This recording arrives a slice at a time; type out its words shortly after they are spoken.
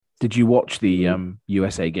Did you watch the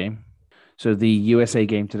USA game? So the USA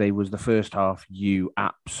game today was the first half. You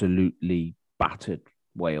absolutely battered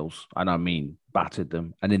Wales, and I mean battered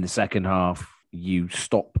them. And in the second half, you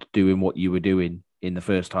stopped doing what you were doing in the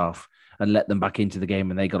first half and let them back into the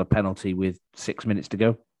game, and they got a penalty with 6 minutes to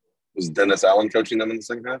go. Was Dennis Allen coaching them in the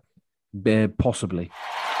second half? Possibly.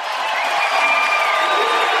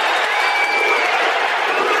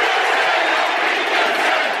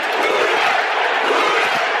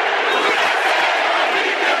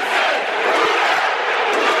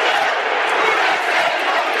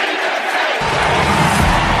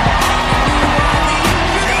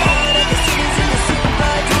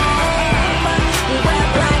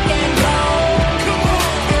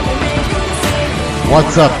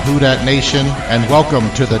 What's up, Who Dat Nation, and welcome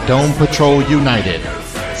to the Dome Patrol United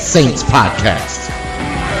Saints Podcast.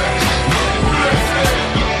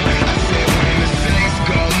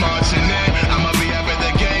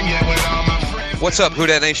 What's up, Who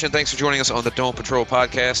Dat Nation? Thanks for joining us on the Dome Patrol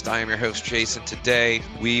Podcast. I am your host, Jason. Today,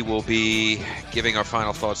 we will be giving our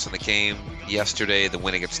final thoughts on the game yesterday, the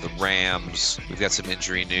win against the Rams. We've got some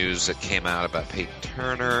injury news that came out about Peyton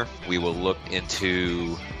Turner. We will look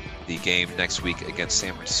into the game next week against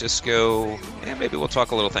San Francisco, and maybe we'll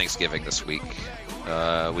talk a little Thanksgiving this week.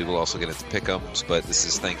 We will also get into pick'ems, but this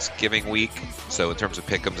is Thanksgiving week, so in terms of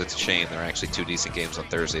pick'ems, it's a shame there are actually two decent games on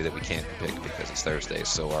Thursday that we can't pick because it's Thursday.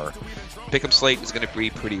 So our pick'em slate is going to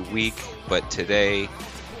be pretty weak. But today,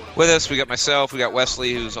 with us, we got myself, we got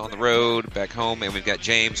Wesley, who's on the road back home, and we've got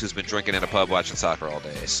James, who's been drinking in a pub watching soccer all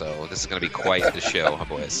day. So this is going to be quite the show, huh,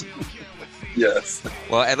 boys? Yes.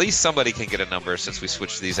 Well, at least somebody can get a number since we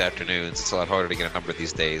switched to these afternoons. It's a lot harder to get a number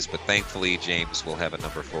these days, but thankfully James will have a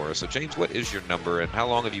number for us. So James, what is your number and how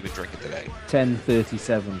long have you been drinking today?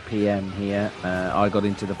 10:37 p.m. here. I got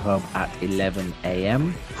into the pub at 11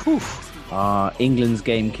 a.m. England's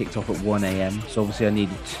game kicked off at 1 a.m. So obviously I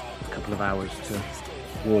needed a couple of hours to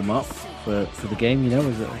warm up for the game.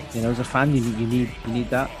 As a fan, you need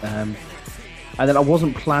that. And then I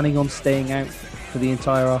wasn't planning on staying out for the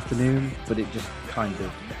entire afternoon, but it just kind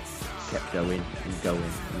of kept going and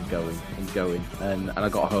going and going and going, and I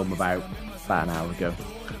got home about an hour ago.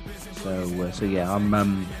 So yeah,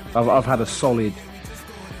 I've had a solid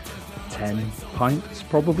 10 pints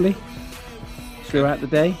probably throughout the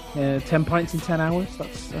day. 10 pints in 10 hours.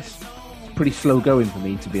 That's pretty slow going for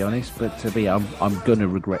me, to be honest. But I'm gonna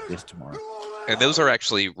regret this tomorrow. And those are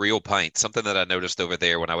actually real pints. Something that I noticed over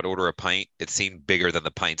there when I would order a pint, it seemed bigger than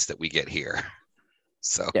the pints that we get here.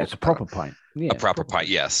 So yeah, it's a proper pint. Yeah, a proper pint.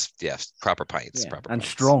 Yes, proper pints. Yeah. Proper and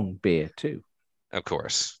pints. Strong beer too. Of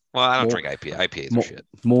course. Well, I don't drink IPA. IPAs are shit.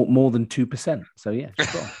 More than 2%. So yeah,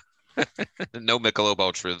 strong. No Michelob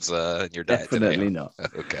Ultras in your diet Definitely today. Not.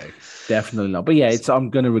 Okay. Definitely not. But yeah, I'm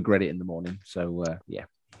going to regret it in the morning. So yeah.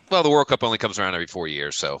 Well, the World Cup only comes around every 4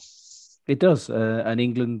 years, so it does. And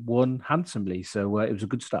England won handsomely, so it was a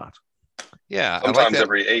good start. Yeah, sometimes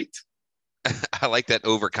every 8. I like that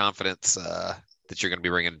overconfidence that you're going to be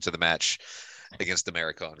bringing into the match against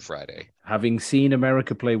America on Friday. Having seen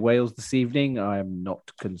America play Wales this evening, I am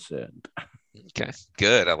not concerned. Okay,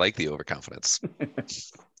 good. I like the overconfidence.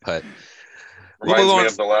 But reminds me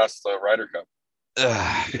of the last Ryder Cup.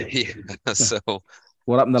 Yeah. So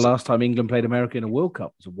what happened the last time England played America in a World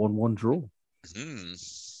Cup? It was a 1-1 draw.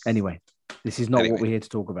 Anyway, this is not what we're here to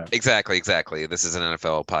talk about. Exactly. This is an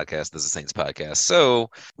NFL podcast. This is a Saints podcast. So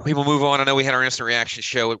we will move on. I know we had our instant reaction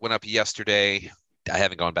show. It went up yesterday. I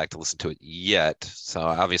haven't gone back to listen to it yet. So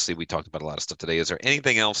obviously we talked about a lot of stuff today. Is there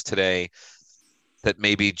anything else today that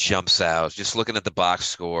maybe jumps out? Just looking at the box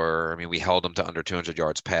score, I mean, we held them to under 200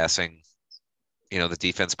 yards passing. The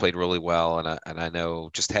defense played really well. And I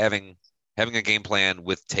know just having a game plan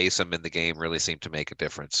with Taysom in the game really seemed to make a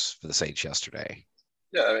difference for the Saints yesterday.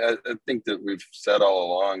 Yeah, I think that we've said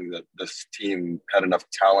all along that this team had enough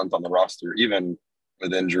talent on the roster, even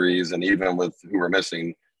with injuries and even with who we're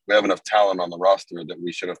missing. We have enough talent on the roster that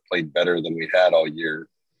we should have played better than we had all year.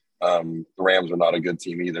 The Rams are not a good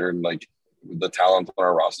team either. And like the talent on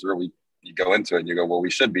our roster, you go into it and you go, well, we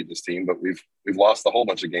should beat this team, but we've lost a whole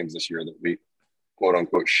bunch of games this year that we quote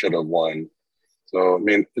unquote should have won. So I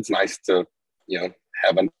mean, it's nice to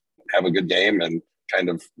have a good game and kind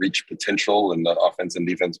of reach potential, and the offense and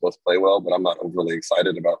defense both play well, but I'm not overly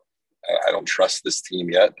excited about I don't trust this team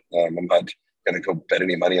yet. I'm not going to go bet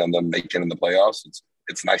any money on them making in the playoffs.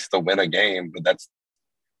 It's nice to win a game, but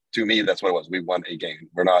to me, that's what it was. We won a game.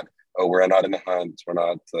 We're not in the hunt. We're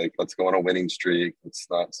not like, let's go on a winning streak. Let's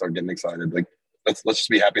not start getting excited. Like, let's just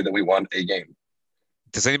be happy that we won a game.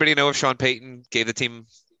 Does anybody know if Sean Payton gave the team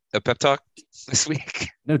a pep talk this week?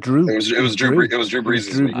 No, Drew. It was Drew Brees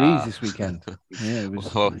this week. Brees this weekend. Yeah, it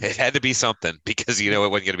was. Well, it had to be something because it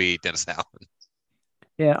wasn't going to be Dennis Allen.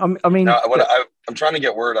 Yeah, I mean, now, I'm trying to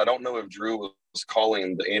get word. I don't know if Drew was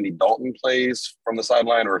calling the Andy Dalton plays from the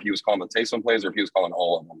sideline, or if he was calling the Taysom plays, or if he was calling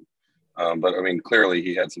all of them. But I mean, clearly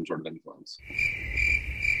he had some sort of influence.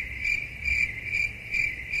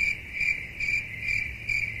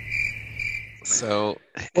 So,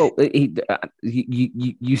 well,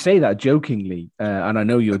 you say that jokingly, and I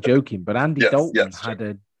know you're joking, but Andy Dalton had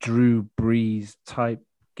a Drew Brees type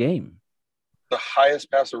game. The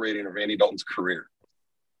highest passer rating of Andy Dalton's career.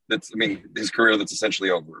 His career that's essentially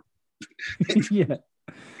over. Yeah.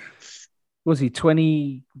 Was he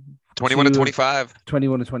 21 to 25?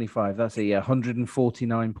 21 to 25. That's a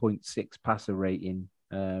 149.6 passer rating,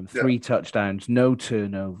 3 touchdowns, no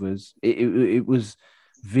turnovers. It was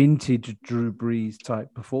vintage Drew Brees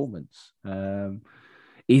type performance.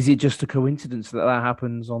 Is it just a coincidence that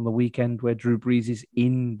happens on the weekend where Drew Brees is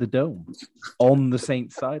in the dome on the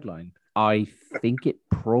Saints sideline? I think it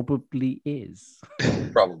probably is.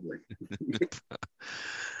 Probably.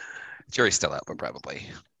 Jury's still out, but probably.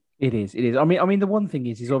 It is. I mean, the one thing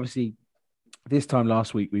is obviously this time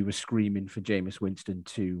last week we were screaming for Jameis Winston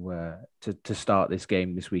to start this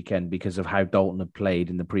game this weekend because of how Dalton had played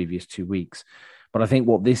in the previous 2 weeks. But I think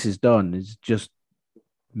what this has done is just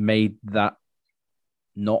made that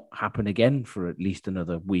not happen again for at least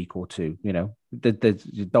another week or two. You know,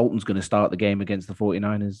 Dalton's going to start the game against the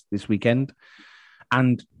 49ers this weekend.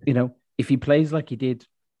 And, you know, if he plays like he did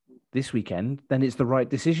this weekend, then it's the right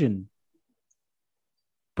decision.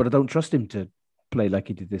 But I don't trust him to play like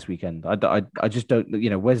he did this weekend. I just don't, you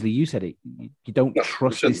know, Wesley, you said it. You don't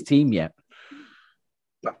trust this team yet.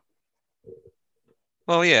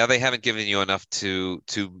 Well, yeah, they haven't given you enough to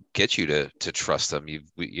get you to trust them.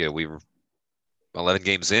 We were 11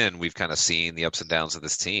 games in. We've kind of seen the ups and downs of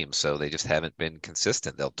this team, so they just haven't been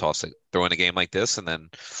consistent. They'll throw in a game like this, and then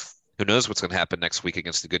who knows what's going to happen next week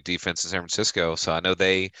against a good defense in San Francisco. So I know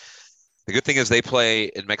the good thing is they play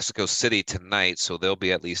in Mexico City tonight, so they'll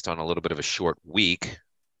be at least on a little bit of a short week.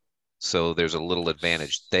 So there's a little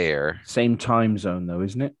advantage there. Same time zone, though,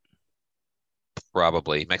 isn't it?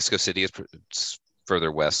 Probably. Mexico City is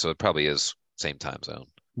further west, so it probably is same time zone.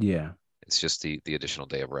 Yeah. It's just the additional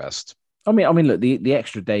day of rest. I mean, look, the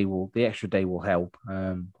extra day will help.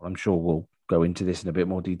 I'm sure we'll go into this in a bit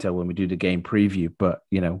more detail when we do the game preview. But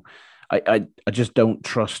you know, I just don't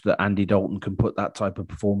trust that Andy Dalton can put that type of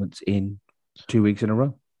performance in 2 weeks in a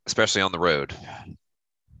row, especially on the road. On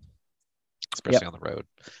the road.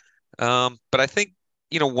 But I think,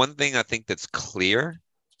 you know, one thing I think that's clear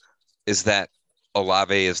is that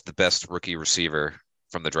Olave is the best rookie receiver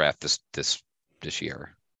from the draft this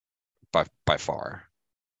year by far.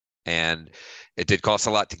 And it did cost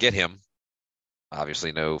a lot to get him.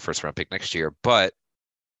 Obviously, no first round pick next year, but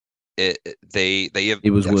it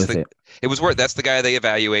was worth it. It was worth. That's the guy they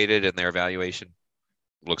evaluated, and their evaluation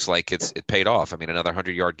looks like it paid off. I mean, another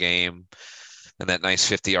 100-yard game and that nice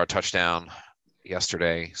 50-yard touchdown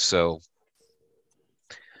yesterday. So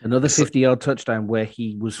another 50-yard touchdown where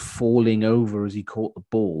he was falling over as he caught the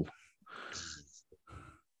ball.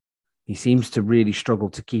 He seems to really struggle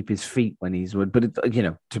to keep his feet when he's, but you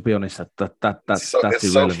know, to be honest, that's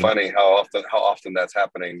so funny how often that's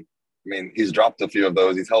happening. I mean, he's dropped a few of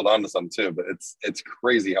those. He's held on to some too, but it's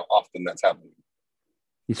crazy how often that's happening.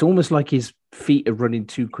 It's almost like his feet are running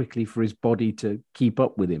too quickly for his body to keep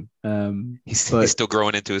up with him. He's still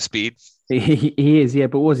growing into his speed. He is, yeah.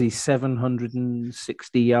 But was he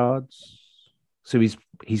 760 yards? So he's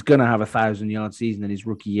going to have 1,000-yard season in his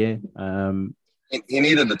rookie year. He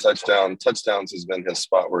needed the touchdown. Touchdowns has been his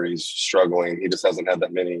spot where he's struggling. He just hasn't had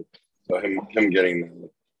that many. So him getting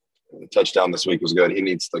the touchdown this week was good. He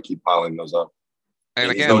needs to keep piling those up.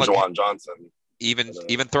 And again, look, Juwan Johnson. Even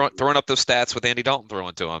throwing up those stats with Andy Dalton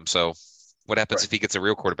throwing to him. So what happens if he gets a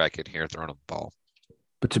real quarterback in here throwing up the ball?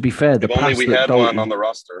 But to be fair, if only we had Dalton, one on the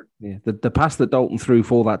roster. Yeah, the pass that Dalton threw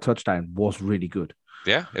for that touchdown was really good.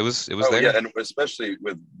 Yeah, it was there. Yeah, and especially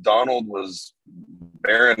with Donald was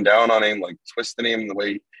bearing down on him, like twisting him the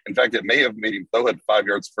way. In fact, it may have made him throw it 5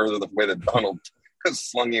 yards further the way that Donald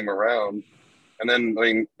slung him around. And then, I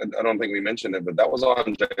mean, I don't think we mentioned it, but that was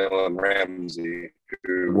on Jalen Ramsey.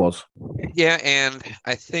 It was. Yeah, and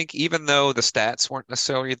I think even though the stats weren't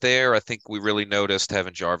necessarily there, I think we really noticed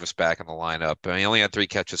having Jarvis back in the lineup. I mean, he only had 3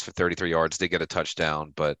 catches for 33 yards. Did get a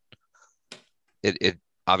touchdown, but it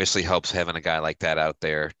obviously helps having a guy like that out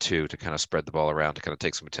there, too, to kind of spread the ball around, to kind of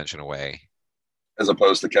take some attention away. As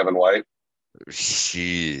opposed to Kevin White? Are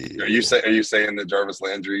you saying that Jarvis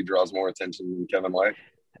Landry draws more attention than Kevin White?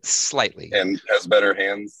 Slightly. and has better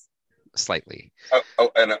hands. Slightly.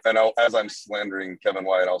 As I'm slandering Kevin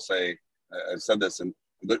White, I'll say I've said this, and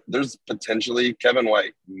there's potentially Kevin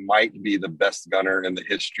White might be the best gunner in the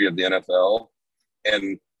history of the NFL,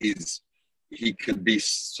 and he could be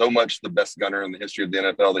so much the best gunner in the history of the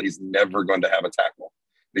NFL that he's never going to have a tackle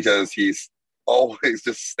because he's always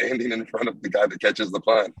just standing in front of the guy that catches the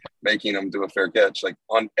punt, making him do a fair catch, like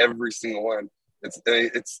on every single one.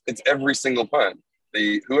 It's every single punt.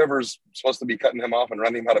 Whoever's supposed to be cutting him off and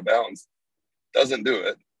running him out of bounds doesn't do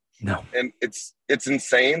it. No. And it's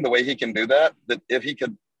insane the way he can do that if he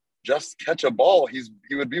could just catch a ball,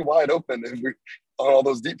 he would be wide open on all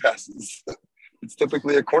those deep passes. It's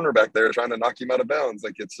typically a cornerback there trying to knock him out of bounds.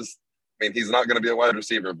 Like, it's just, I mean, he's not going to be a wide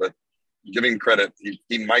receiver, but giving credit,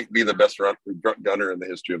 he might be the best gunner in the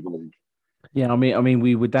history of the league. Yeah, I mean,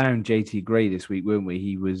 we were down JT Gray this week, weren't we?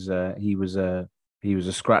 He was a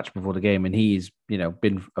scratch before the game, and he's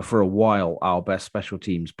been for a while our best special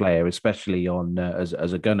teams player, especially on as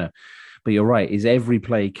a gunner. But you're right. Is every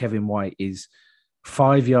play Kevin White is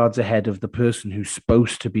 5 yards ahead of the person who's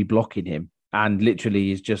supposed to be blocking him, and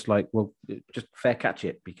literally is just like, well, just fair catch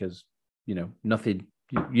it because nothing.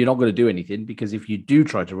 You're not going to do anything because if you do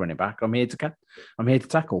try to run it back, I'm here to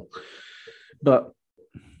tackle. But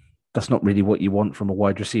that's not really what you want from a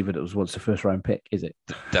wide receiver that was once a first-round pick, is it?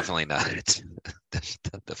 Definitely not.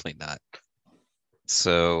 Definitely not.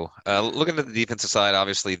 So, looking at the defensive side,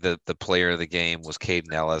 obviously the player of the game was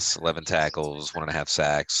Caden Ellis, 11 tackles, 1.5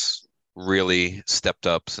 sacks. Really stepped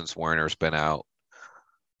up since Werner's been out.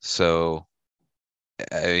 So,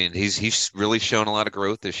 I mean, he's really shown a lot of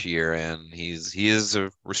growth this year, and he is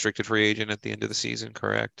a restricted free agent at the end of the season,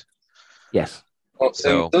 correct? Yes. Well,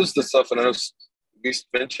 so those the stuff, and I know we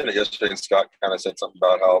mentioned it yesterday, and Scott kind of said something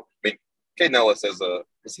about how, I mean, Caden Ellis is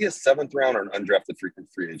he a 7th round or an undrafted free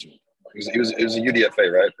agent? He was a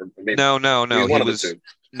UDFA, right? Or maybe, no.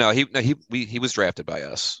 He was drafted by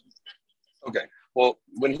us. Okay. Well,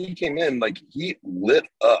 when he came in, like, he lit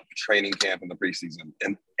up training camp in the preseason,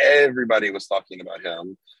 and everybody was talking about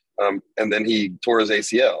him. And then he tore his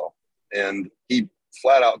ACL, and he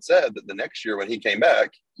flat out said that the next year when he came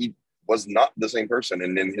back, he was not the same person.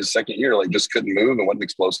 And in his second year, like, just couldn't move and wasn't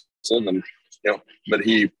explosive. And, but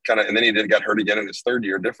he and then he got hurt again in his third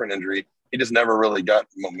year, different injury. He just never really got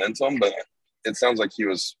momentum, but it sounds like he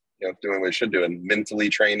was, doing what he should do and mentally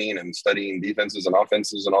training and studying defenses and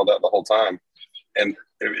offenses and all that the whole time. And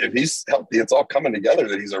if he's healthy, it's all coming together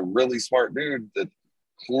that he's a really smart dude that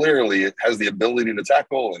clearly has the ability to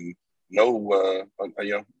tackle and play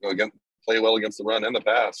well against the run and the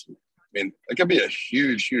pass. I mean, it could be a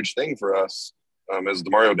huge, huge thing for us as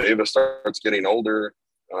Demario Davis starts getting older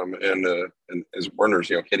and as Werner's,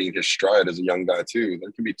 hitting his stride as a young guy too.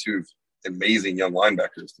 There could be two amazing young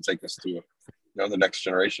linebackers to take us to, the next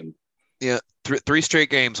generation. Yeah, three straight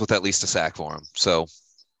games with at least a sack for him. So.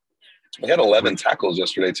 He had 11 tackles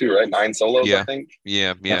yesterday too, right? 9 solos, I think.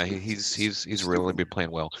 Yeah. He's really been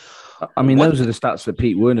playing well. I mean, those are the stats that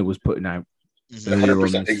Pete Werner was putting out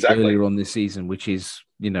earlier on this season, which is,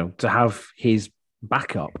 to have his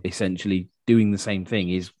backup essentially doing the same thing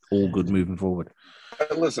is all good moving forward.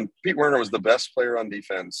 Listen, Pete Werner was the best player on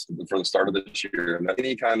defense for the start of this year. And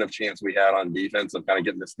any kind of chance we had on defense of kind of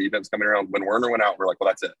getting this defense coming around, when Werner went out, we're like, well,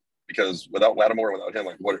 that's it. Because without Lattimore, without him,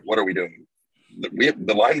 like, what are we doing?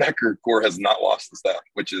 The linebacker core has not lost the step,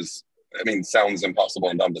 which is, I mean, sounds impossible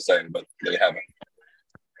and dumb to say, but they haven't.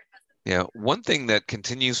 Yeah, one thing that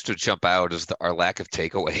continues to jump out is our lack of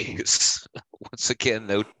takeaways. Once again,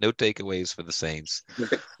 no takeaways for the Saints.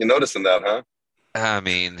 You're noticing that, huh? I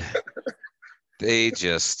mean, they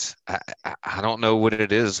just, I don't know what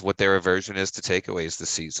it is, what their aversion is to takeaways this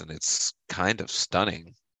season. It's kind of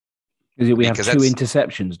stunning. We have 2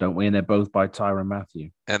 interceptions, don't we? And they're both by Tyrann Mathieu.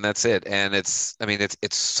 And that's it. And it's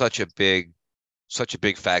such a big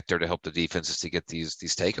factor to help the defenses to get these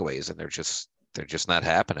takeaways, and they're just not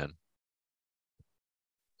happening.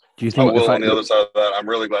 Do you think? On the other side of that, I'm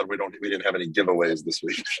really glad we didn't have any giveaways this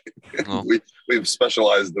week. Oh. We've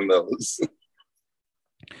specialized in those.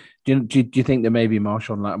 Do you think that maybe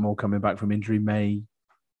Marshawn Lattimore coming back from injury may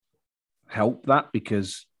help that?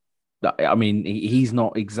 Because, I mean, he's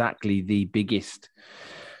not exactly the biggest.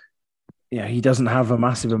 Yeah, he doesn't have a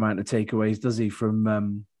massive amount of takeaways, does he?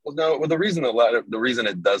 From well, no. Well, the reason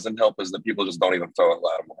it doesn't help is that people just don't even throw at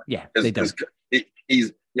Lattimore. Yeah, they don't.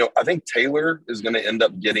 He's I think Taylor is going to end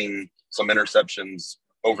up getting some interceptions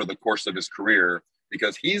over the course of his career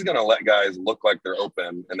because he's going to let guys look like they're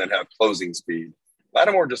open and then have closing speed.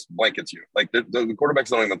 Lattimore just blankets you. Like the quarterbacks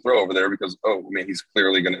don't even throw over there because he's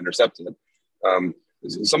clearly going to intercept it.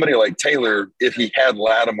 Somebody like Taylor, if he had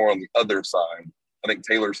Lattimore on the other side, I think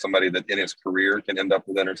Taylor's somebody that in his career can end up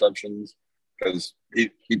with interceptions because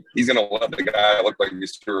he's going to let the guy look like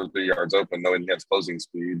he's 2 or 3 yards open, knowing he has closing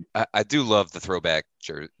speed. I do love the throwback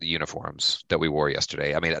the uniforms that we wore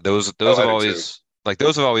yesterday. I mean, those have always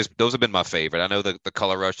those have been my favorite. I know the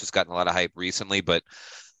color rush has gotten a lot of hype recently, but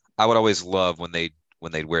I would always love when they'd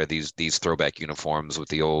wear these throwback uniforms with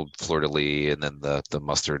the old fleur-de-lis and then the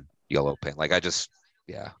mustard yellow paint. Like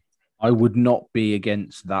I would not be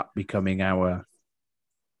against that becoming our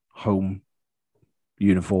home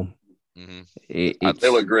uniform. Mm-hmm. They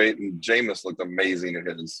look great, and Jameis looked amazing in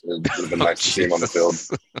his. It would have been nice to see him on the field.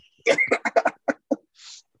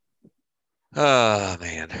 Oh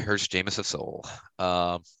man, hurts Jameis of soul.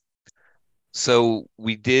 So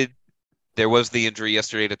there was the injury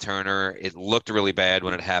yesterday to Turner. It looked really bad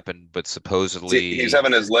when it happened, but supposedly he's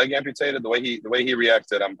having his leg amputated. The way he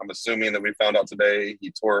reacted, I'm assuming that we found out today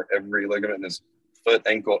he tore every ligament in his foot,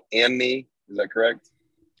 ankle, and knee. Is that correct?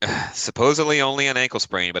 Supposedly only an ankle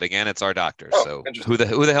sprain, but again, it's our doctors. So who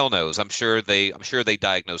the hell knows? I'm sure they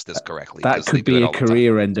diagnosed this correctly. That could be a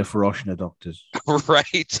career ender for Oshner doctors.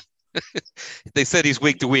 Right. They said he's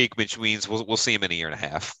week to week, which means we'll see him in a year and a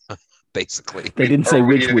half, basically. They didn't say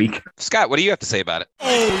which week. Scott, what do you have to say about it?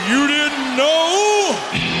 Oh, you didn't know?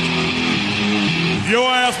 Your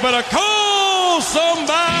ass better call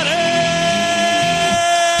somebody.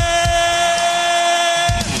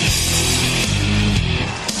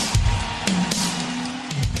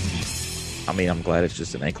 I mean, I'm glad it's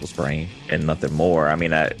just an ankle sprain and nothing more. I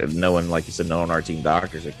mean, knowing our team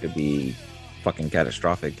doctors, it could be fucking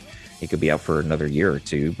catastrophic. He could be out for another year or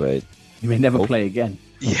two, but he may never play again.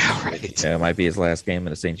 Yeah, right. It might be his last game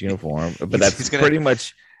in a Saints uniform. But that's pretty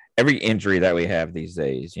much every injury that we have these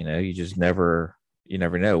days. You know, you never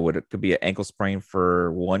know. What it could be an ankle sprain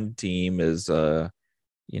for one team is a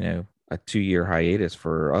 2-year hiatus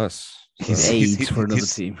for us. He's AIDS for another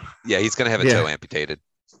team. Yeah, he's gonna have a toe amputated.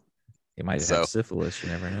 He might have syphilis. You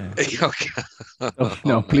never know. Oh,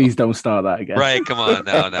 no, please don't start that again. Right, come on.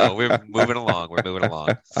 No. We're moving along.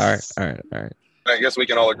 All right. I guess we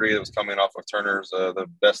can all agree it was coming off of Turner's the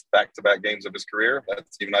best back-to-back games of his career.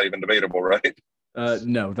 That's not even debatable, right?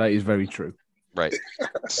 No, that is very true. Right.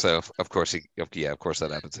 So, of course,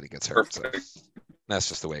 that happens and he gets hurt. So that's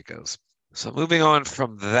just the way it goes. So moving on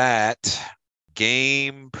from that,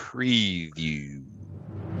 game preview.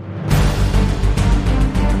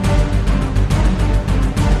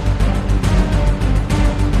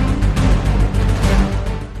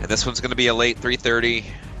 This one's going to be a late 3:30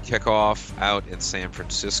 kickoff out in San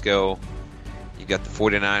Francisco. You got the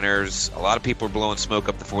 49ers. A lot of people are blowing smoke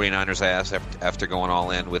up the 49ers' ass after going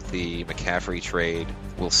all in with the McCaffrey trade.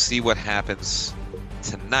 We'll see what happens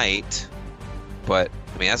tonight. But,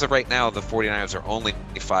 I mean, as of right now, the 49ers are only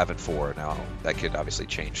 5-4. Now, that could obviously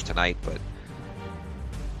change tonight, but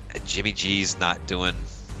Jimmy G's not doing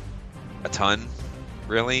a ton,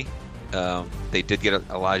 really. They did get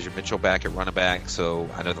Elijah Mitchell back at running back, so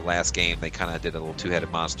I know the last game they kind of did a little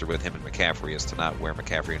two-headed monster with him and McCaffrey as to not wear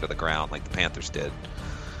McCaffrey into the ground like the Panthers did.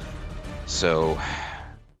 So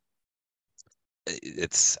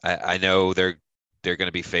I know they're going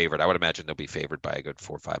to be favored. I would imagine they'll be favored by a good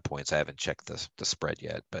 4 or 5 points. I haven't checked the spread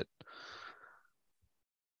yet, but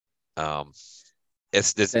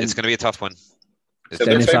it's going to be a tough one. So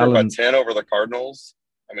they're favored by 10 over the Cardinals.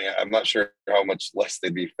 I mean, I'm not sure how much less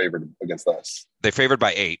they'd be favored against us. They're favored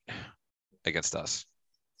by 8 against us.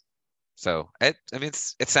 So, it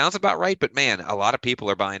sounds about right, but man, a lot of people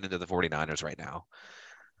are buying into the 49ers right now.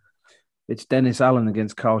 It's Dennis Allen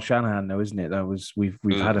against Kyle Shanahan, though, isn't it? We've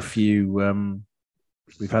had a few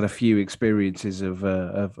experiences of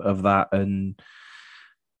that, and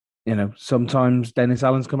sometimes Dennis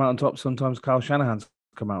Allen's come out on top, sometimes Kyle Shanahan's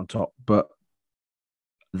come out on top, but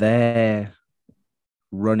their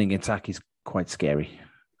running attack is quite scary.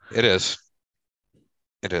 It is,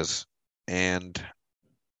 and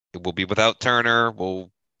it will be without Turner.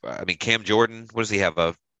 Cam Jordan, what does he have,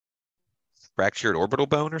 a fractured orbital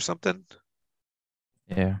bone or something?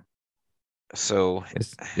 Yeah. So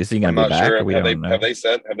is he going to be back? Sure. Have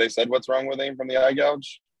they said what's wrong with him from the eye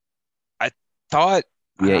gouge? I thought.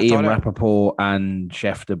 Yeah, Ian Rappaport and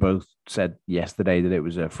Schefter both said yesterday that it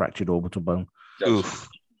was a fractured orbital bone. Oof,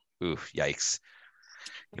 yikes.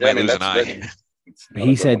 He might lose an eye.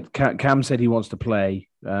 He said, Cam said he wants to play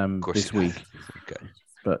this week. Okay.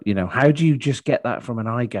 But, how do you just get that from an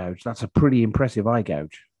eye gouge? That's a pretty impressive eye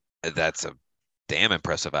gouge. That's a damn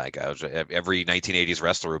impressive eye gouge. Every 1980s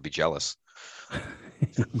wrestler would be jealous.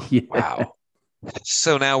 Yeah. Wow.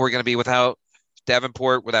 So now we're going to be without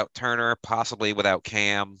Davenport, without Turner, possibly without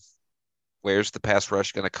Cam. Where's the pass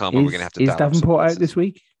rush going to come? We're going to have to. Is Davenport out this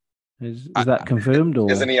week? Is that confirmed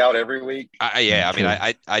or isn't he out every week?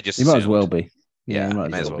 I just he might as well be. Yeah, he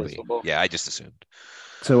might as well be. Yeah, I just assumed.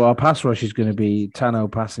 So our pass rush is going to be Tano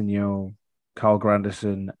Passigno, Carl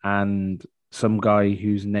Granderson, and some guy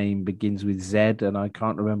whose name begins with Z, and I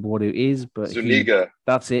can't remember what it is, but Zuniga.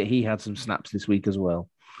 That's it. He had some snaps this week as well.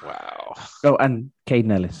 Wow. Oh, and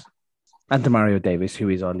Caden Ellis. And Demario Davis, who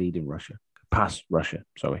is our lead in Russia. Pass Russia,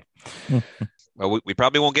 sorry. Well, we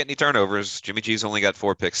probably won't get any turnovers. Jimmy G's only got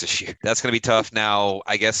 4 picks this year. That's going to be tough. Now,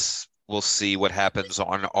 I guess we'll see what happens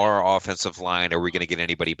on our offensive line. Are we going to get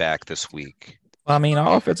anybody back this week? I mean,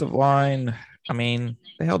 our offensive line,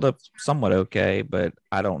 they held up somewhat okay, but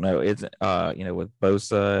I don't know. It's with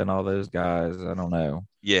Bosa and all those guys, I don't know.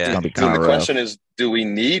 Yeah. It's gonna be the kind of rough. Question is, do we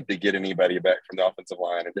need to get anybody back from the offensive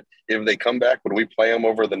line? If they come back, would we play them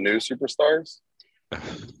over the new superstars?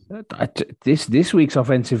 This week's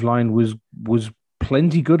offensive line was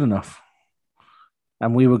plenty good enough,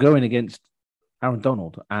 and we were going against Aaron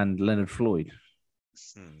Donald and Leonard Floyd.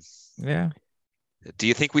 Yeah. Do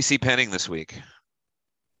you think we see Penning this week?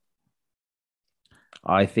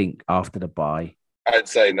 I think after the bye. I'd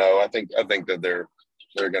say no. I think that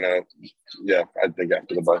they're gonna. Yeah, I think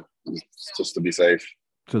after the bye, just to be safe.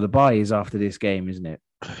 So the bye is after this game, isn't it?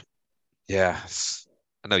 Yeah,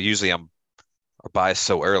 I know. Usually our bye is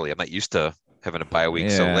so early. I'm not used to having a bye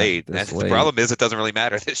week so late. And the problem is it doesn't really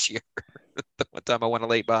matter this year. The one time I want a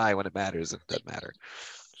late bye when it matters, it doesn't matter.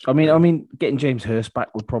 I mean, getting James Hurst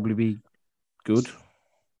back would probably be good.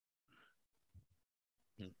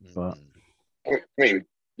 But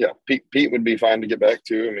Pete would be fine to get back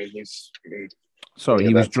to. He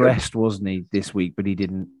was dressed, wasn't he, this week? But he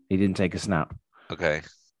didn't take a snap. Okay.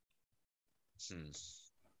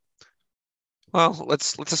 Well,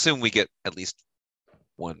 let's assume we get at least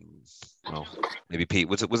one. Well, maybe Pete.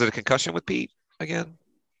 Was it a concussion with Pete again?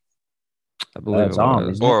 I believe his arm,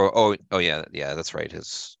 isn't it? Yeah, that's right.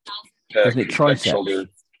 His isn't it triceps? Shoulder.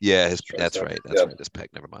 Yeah, that's right. That's right. His pec.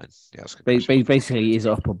 Never mind. Yeah, basically his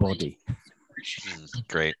upper body.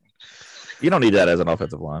 Great. You don't need that as an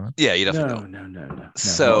offensive lineman. Yeah, you definitely don't. No.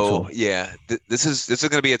 So yeah, this is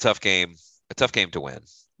going to be a tough game. A tough game to win.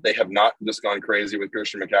 They have not just gone crazy with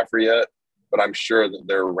Christian McCaffrey yet, but I'm sure that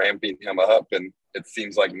they're ramping him up, and it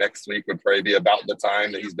seems like next week would probably be about the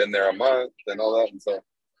time that he's been there a month and all that. And so,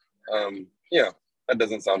 that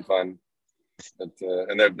doesn't sound fun. But,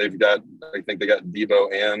 and they've got, I think they got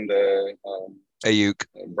Debo and Ayuk.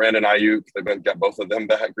 Brandon Ayuk. They've got both of them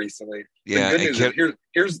back recently. Yeah. The good news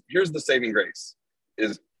is here's the saving grace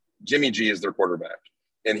is Jimmy G is their quarterback.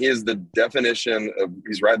 And he is the definition of,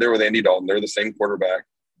 he's right there with Andy Dalton. They're the same quarterback.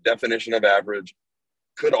 Definition of average.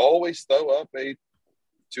 Could always throw up a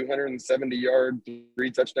 270-yard,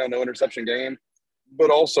 3-touchdown, no interception game,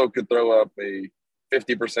 but also could throw up a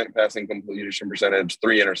 50% passing completion percentage,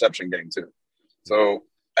 3-interception game too. So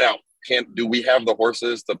now, do we have the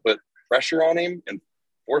horses to put pressure on him and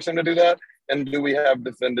force him to do that? And do we have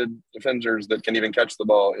defenders that can even catch the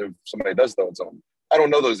ball if somebody does throw it to them? I don't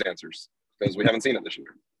know those answers because we haven't seen it this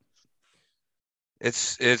year.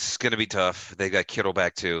 It's going to be tough. They got Kittle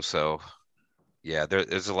back too, so yeah,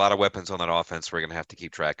 there's a lot of weapons on that offense we're going to have to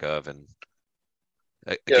keep track of. And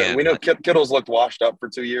again, we know Kittle's looked washed up for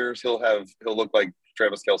 2 years. He'll look like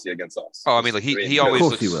Travis Kelce against us. Oh, I mean, he always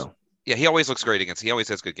looks. He will. Yeah, he always looks great against. He always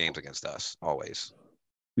has good games against us. Always.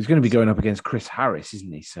 He's going to be going up against Chris Harris,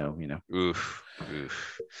 isn't he? So Oof.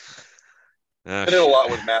 I did a lot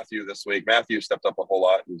with Matthew this week. Matthew stepped up a whole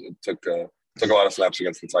lot and took a lot of snaps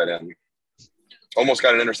against the tight end. Almost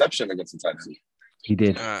got an interception against the tight end. He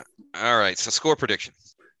did. All right. So score prediction.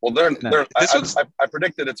 Well, I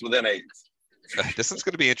predicted it's within 8. This one's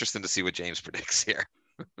going to be interesting to see what James predicts here.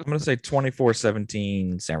 I'm going to say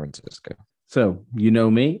 24-17 San Francisco. So, you know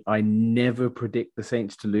me, I never predict the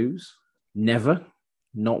Saints to lose. Never.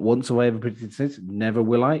 Not once have I ever predicted the Saints. Never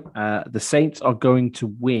will I. The Saints are going to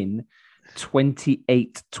win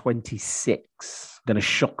 28-26. Going to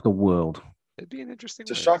shock the world. It'd be an interesting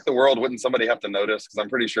to shock the world. Wouldn't somebody have to notice? Because I'm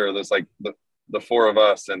pretty sure there's like the 4 of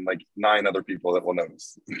us and like 9 other people that will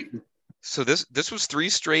notice. So this was 3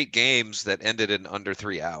 straight games that ended in under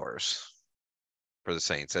 3 hours for the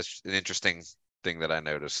Saints. That's an interesting thing that I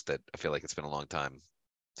noticed, that I feel like it's been a long time.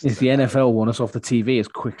 Is the NFL want us off the TV as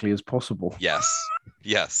quickly as possible?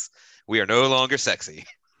 Yes. We are no longer sexy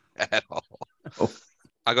at all. Oh.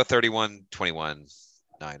 I'll go 31-21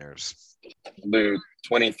 Niners. Do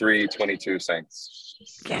 23-22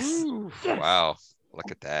 Saints. Yes. Ooh, wow. Look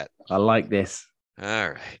at that. I like this.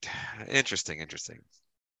 All right. Interesting.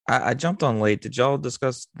 I jumped on late. Did y'all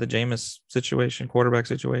discuss the Jameis situation, quarterback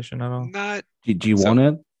situation at all? Not. Did you want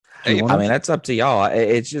to? I mean, that's up to y'all.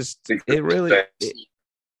 It's just, it really,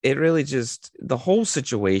 it really just, the whole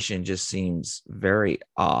situation just seems very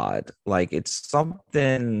odd. Like it's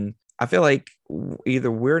something, I feel like either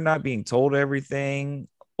we're not being told everything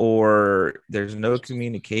or there's no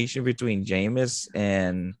communication between Jameis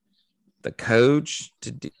and the coach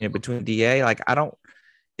between DA. Like I don't,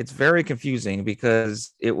 it's very confusing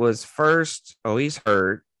because it was first, oh, he's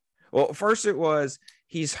hurt. Well, first it was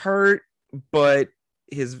he's hurt, but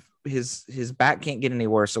his back can't get any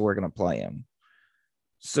worse, so we're gonna play him.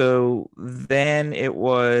 So then it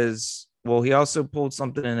was, well, he also pulled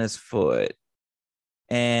something in his foot.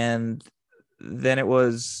 And then it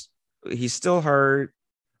was, he's still hurt.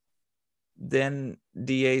 Then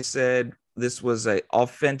DA said this was a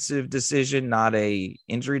offensive decision, not a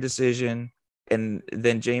injury decision. And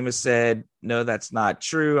then Jameis said, no, that's not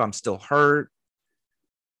true. I'm still hurt.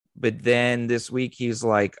 But then this week he's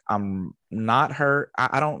like, I'm not hurt.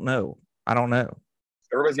 I don't know. I don't know.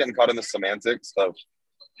 Everybody's getting caught in the semantics of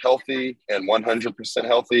healthy and 100%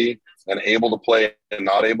 healthy and able to play and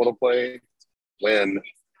not able to play. When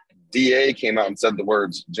DA came out and said the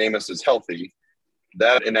words, Jameis is healthy,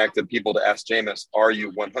 that enacted people to ask Jameis, are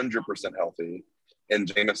you 100% healthy?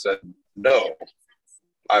 And Jameis said, no,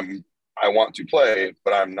 I want to play,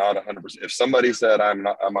 but I'm not 100%. If somebody said I'm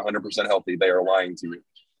 100% healthy, they are lying to you.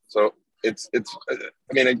 So it's,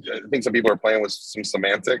 I mean, I think some people are playing with some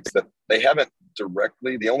semantics that they haven't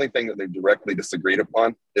directly, the only thing that they directly disagreed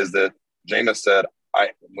upon is that Jameis said,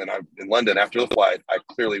 when I'm in London after the flight, I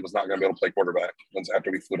clearly was not going to be able to play quarterback after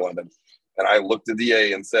we flew to London. And I looked at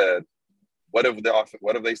DA and said, what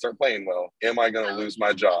if they start playing well? Am I going to lose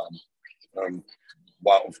my job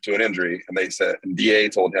to an injury? And they said, and DA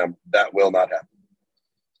told him that will not happen.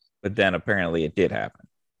 But then apparently it did happen.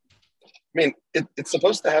 I mean, it's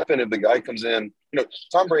supposed to happen if the guy comes in.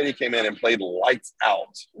 Tom Brady came in and played lights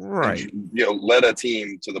out, right? And, led a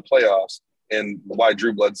team to the playoffs, and why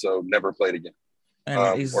Drew Bledsoe never played again.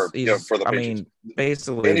 And he's for the Patriots.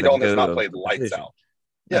 Basically, Andy Dalton has not played lights out.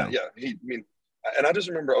 Yeah. And I just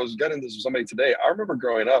remember I was getting this with somebody today. I remember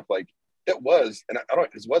growing up, like it was, and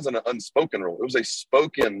it wasn't an unspoken rule. It was a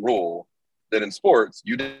spoken rule that in sports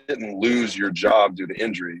you didn't lose your job due to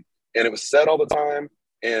injury, and it was said all the time.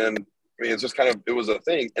 And I mean, it's just it was a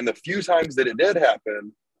thing. And the few times that it did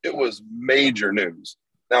happen, it was major news.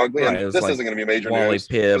 Now, again, this isn't going to be major news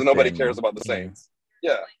because nobody cares about the Saints.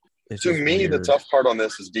 Yeah. To me, weird. The tough part on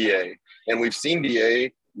this is DA. And we've seen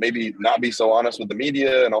DA maybe not be so honest with the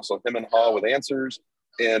media and also him and Hall with answers.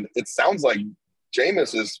 And it sounds like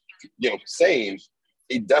Jameis is, saying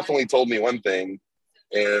he definitely told me one thing.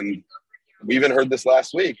 And we even heard this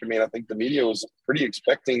last week. I mean, I think the media was pretty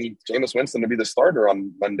expecting Jameis Winston to be the starter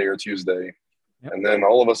on Monday or Tuesday. Yep. And then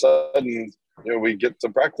all of a sudden, we get to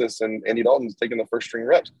practice and Andy Dalton's taking the first string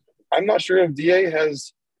reps. I'm not sure if DA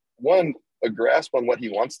has a grasp on what he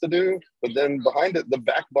wants to do, but then behind it, the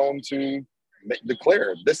backbone to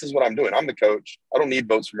declare, this is what I'm doing. I'm the coach. I don't need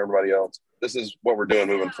votes from everybody else. This is what we're doing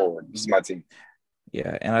moving forward. This is my team.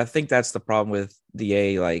 Yeah, and I think that's the problem with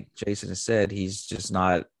DA. Like Jason has said, he's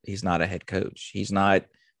not a head coach. He's not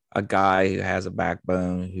a guy who has a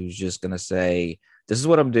backbone who's just going to say, this is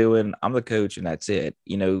what I'm doing. I'm the coach and that's it.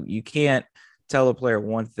 You can't tell a player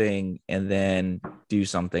one thing and then do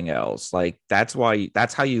something else. Like that's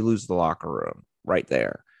how you lose the locker room right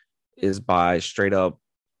there, is by straight up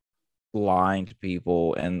lying to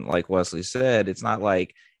people. And like Wesley said, it's not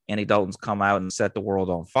like Andy Dalton's come out and set the world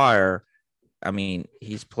on fire. I mean,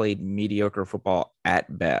 he's played mediocre football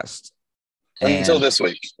at best. Until this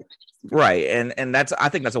week. Right. And I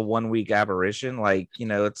think that's a 1 week aberration. Like,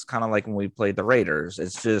 it's kind of like when we played the Raiders.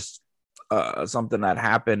 It's just something that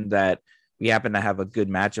happened that we happened to have a good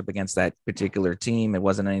matchup against that particular team. It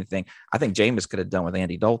wasn't anything I think Jameis could have done what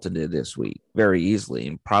Andy Dalton did this week very easily,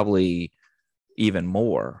 and probably even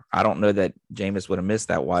more. I don't know that Jameis would have missed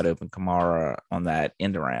that wide open Kamara on that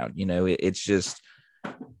end around. It's just,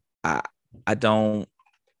 I don't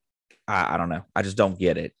know. I just don't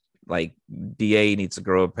get it. Like DA needs to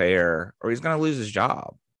grow a pair or he's going to lose his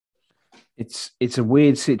job. It's a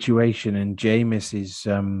weird situation. And Jameis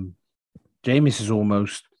is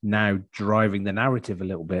almost now driving the narrative a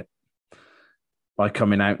little bit by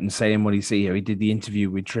coming out and saying what he said. He did the interview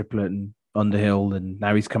with Triplett and Underhill, and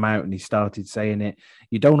now he's come out and he started saying it.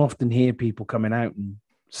 You don't often hear people coming out and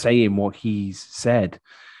saying what he's said.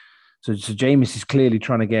 So Jameis is clearly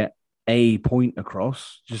trying to get a point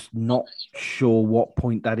across, just not sure what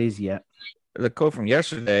point that is yet. The quote from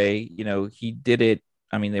yesterday, he did it.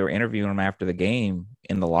 I mean, they were interviewing him after the game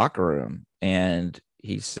in the locker room, and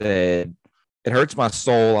he said, "It hurts my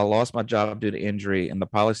soul. I lost my job due to injury, and the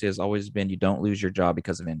policy has always been you don't lose your job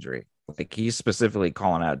because of injury." Like he's specifically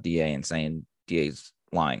calling out DA and saying DA's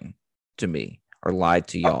lying to me or lied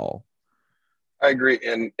to y'all. I agree.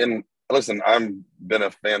 And listen, I've been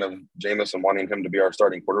a fan of Jameis and wanting him to be our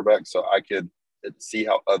starting quarterback, so I could see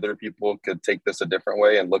how other people could take this a different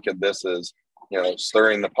way and look at this as,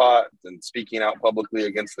 stirring the pot and speaking out publicly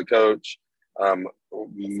against the coach.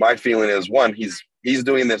 My feeling is, one, he's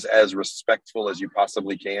doing this as respectful as you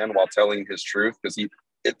possibly can while telling his truth, because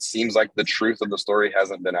it seems like the truth of the story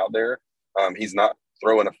hasn't been out there. He's not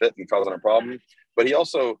throwing a fit and causing a problem, but he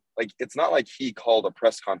also, it's not like he called a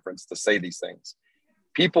press conference to say these things.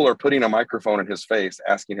 People are putting a microphone in his face,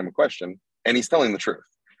 asking him a question, and he's telling the truth.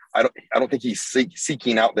 I don't think he's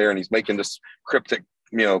seeking out there and he's making this cryptic,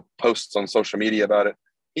 posts on social media about it.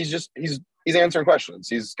 He's answering questions.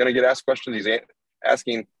 He's going to get asked questions. He's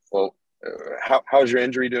asking, well, how's your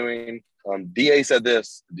injury doing? DA said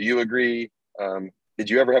this. Do you agree? Did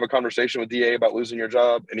you ever have a conversation with DA about losing your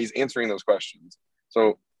job? And he's answering those questions.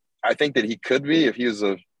 So I think that he could be, if he was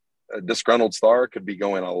a disgruntled star, could be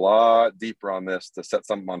going a lot deeper on this to set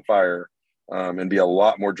something on fire, and be a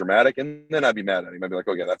lot more dramatic. And then I'd be mad at him. I'd be like,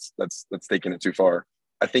 okay, that's taking it too far.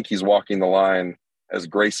 I think he's walking the line as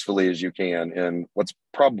gracefully as you can. And what's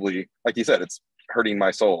probably, like you said, it's hurting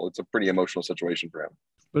my soul. It's a pretty emotional situation for him.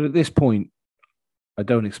 But at this point, I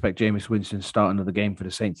don't expect Jameis Winston to start another game for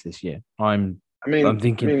the Saints this year. I'm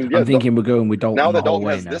thinking we're going with Dalton now the that whole Dalton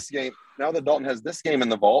way has now. this game. Now that Dalton has this game in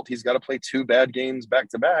the vault, he's got to play 2 bad games back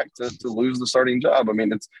to back to lose the starting job. I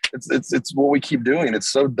mean, it's what we keep doing.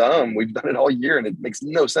 It's so dumb. We've done it all year, and it makes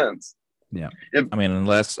no sense. Yeah,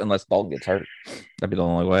 unless Dalton gets hurt, that'd be the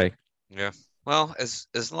only way. Yeah. Well, as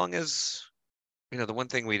long as the one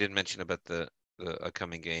thing we didn't mention about the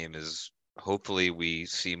upcoming game is hopefully we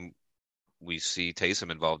see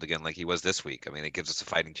Taysom involved again like he was this week. I mean, it gives us a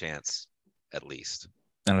fighting chance at least.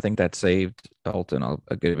 And I think that saved Dalton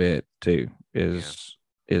a good bit too. Is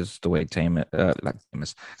the way Taysom,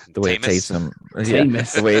 the way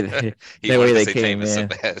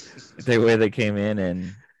they came in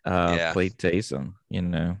and played Taysom.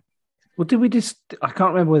 Well, did we just? I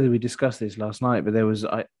can't remember whether we discussed this last night, but there was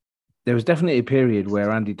definitely a period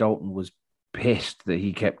where Andy Dalton was pissed that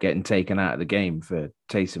he kept getting taken out of the game for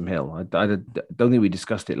Taysom Hill. I don't think we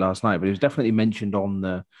discussed it last night, but it was definitely mentioned on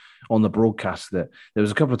the broadcast that there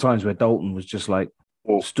was a couple of times where Dalton was just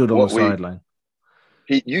stood on the sideline.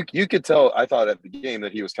 You could tell, I thought at the game,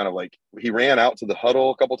 that he was kind of he ran out to the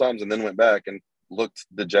huddle a couple times and then went back and looked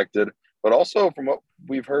dejected. But also from what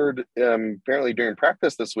we've heard, apparently during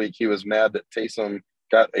practice this week, he was mad that Taysom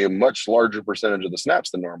got a much larger percentage of the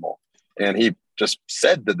snaps than normal. And he just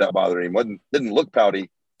said that bothered him. Didn't look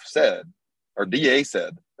pouty. DA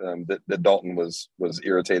said that Dalton was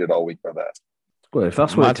irritated all week by that. Well, if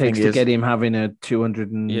that's what it takes to get him having a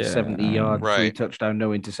 270-yard, 3-touchdown,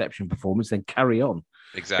 no interception performance, then carry on.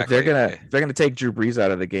 Exactly. If they're gonna take Drew Brees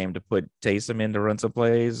out of the game to put Taysom in to run some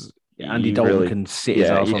plays, Andy Dalton can sit his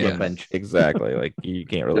ass on the bench. Exactly. You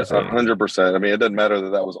can't really say 100%. I mean, it doesn't matter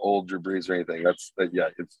that was old Drew Brees or anything.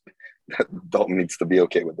 Dalton needs to be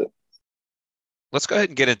okay with it. Let's go ahead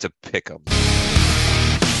and get into pick'em.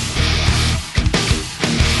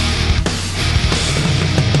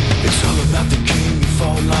 It's all about the king, you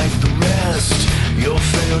fall like the rest. Your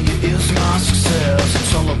failure is my success.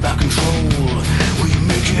 It's all about control. We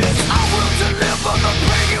make it. I will deliver the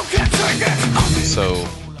pain, you can't take it. So,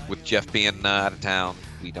 with Jeff being out of town,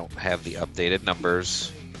 we don't have the updated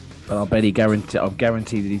numbers. But I'll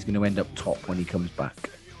guarantee that he's going to end up top when he comes back,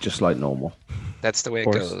 just like normal. That's the way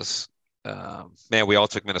it goes. Man, we all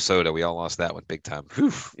took Minnesota. We all lost that one big time.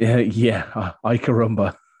 Whew. Yeah. Ay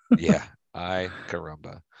caramba. Yeah, ay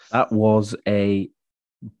caramba. That was a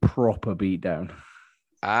proper beatdown.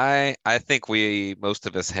 I think most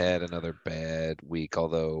of us had another bad week,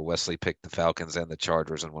 although Wesley picked the Falcons and the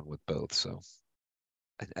Chargers and won with both. So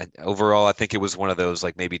overall, I think it was one of those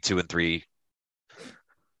maybe 2 and 3.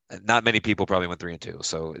 Not many people probably went 3 and 2.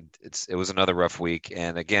 So it was another rough week.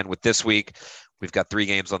 And again, with this week, we've got 3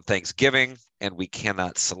 games on Thanksgiving, and we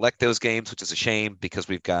cannot select those games, which is a shame because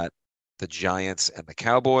we've got the Giants and the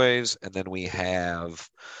Cowboys, and then we have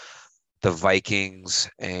the Vikings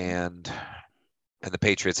and the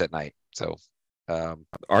Patriots at night. So you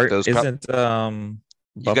got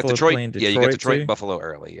Detroit? Yeah, you got Detroit and Buffalo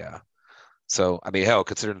early. Yeah. So I mean, hell,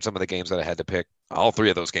 considering some of the games that I had to pick, all 3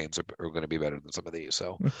 of those games are going to be better than some of these.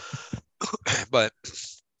 So, but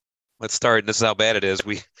let's start. This is how bad it is.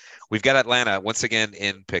 We've got Atlanta once again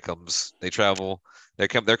in pick'ems. They travel. They're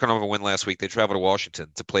coming over a win last week. They travel to Washington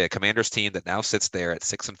to play a Commanders team that now sits there at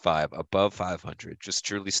 6-5, above 500. Just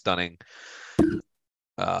truly stunning. It's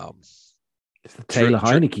the Taylor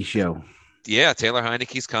Heineke show. Yeah, Taylor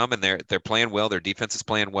Heineke's come and they're playing well. Their defense is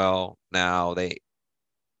playing well now.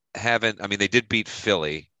 haven't. I mean, they did beat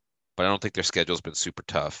Philly, but I don't think their schedule's been super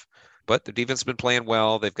tough. But their defense has been playing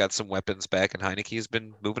well. They've got some weapons back, and Heineke has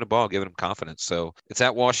been moving the ball, giving them confidence. So it's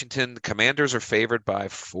at Washington. The Commanders are favored by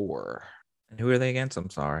 4. And who are they against? I'm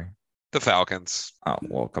sorry. The Falcons. Oh,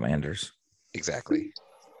 well, Commanders. Exactly.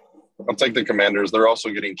 I'll take the Commanders. They're also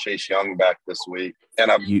getting Chase Young back this week,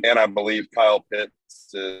 and I believe Kyle Pitts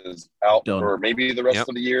is out for maybe the rest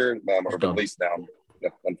of the year, or at least done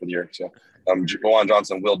for the year. So, Juwan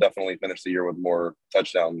Johnson will definitely finish the year with more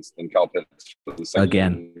touchdowns than Kyle Pitts for the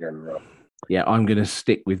second year in a row. Yeah, I'm going to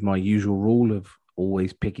stick with my usual rule of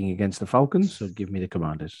always picking against the Falcons. So give me the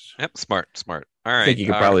Commanders. Yep, smart. All right. I think you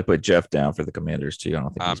could probably put Jeff down for the Commanders too. I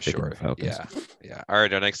don't think I'm he's picking sure. the Falcons. Yeah. All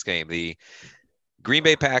right, our next game, the Green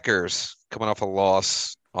Bay Packers coming off a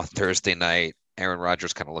loss on Thursday night. Aaron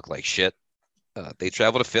Rodgers kind of looked like shit. They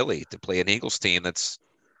travel to Philly to play an Eagles team that's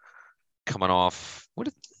coming off. Were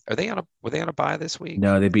they on a bye this week?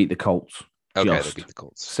 No, they beat the Colts. Okay, they beat the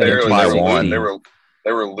Colts. They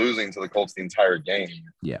were losing to the Colts the entire game.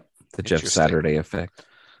 Yeah. The Jeff Saturday effect.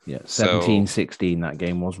 Yeah, 17-16. That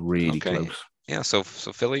game was really close. Yeah, so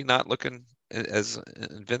Philly not looking as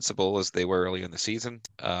invincible as they were earlier in the season.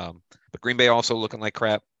 But Green Bay also looking like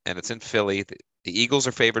crap, and it's in Philly. The Eagles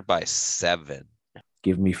are favored by 7.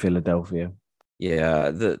 Give me Philadelphia.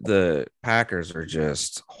 Yeah, the Packers are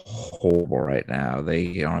just horrible right now.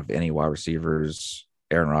 They don't have any wide receivers.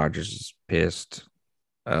 Aaron Rodgers is pissed.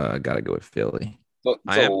 Got to go with Philly. It's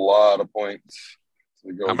a lot of points.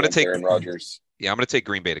 I'm going to take Aaron Rodgers. Yeah, I'm going to take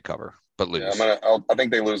Green Bay to cover, but lose. Yeah, I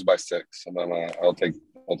think they lose by 6. And then I'll take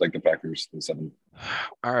the Packers in 7.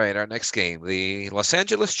 All right, our next game, the Los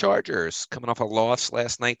Angeles Chargers coming off a loss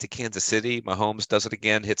last night to Kansas City. Mahomes does it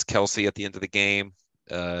again, hits Kelsey at the end of the game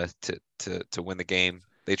to win the game.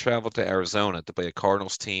 They travel to Arizona to play a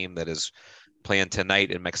Cardinals team that is playing tonight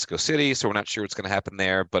in Mexico City, so we're not sure what's going to happen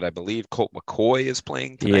there. But I believe Colt McCoy is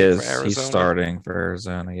playing tonight for Arizona. He's starting for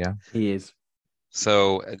Arizona. Yeah, he is.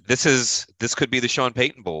 So this could be the Sean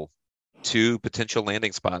Payton Bowl. 2 potential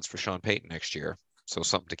landing spots for Sean Payton next year. So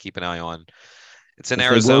something to keep an eye on. It's in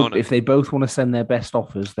Arizona. If they both want to send their best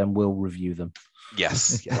offers, then we'll review them.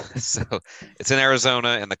 Yes. Yeah. So it's in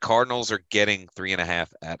Arizona, and the Cardinals are getting 3.5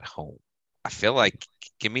 at home. I feel like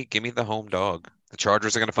give me the home dog. The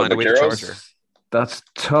Chargers are going to find a way to charge. That's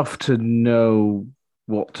tough to know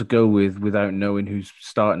what to go with without knowing who's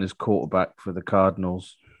starting as quarterback for the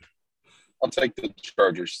Cardinals. I'll take the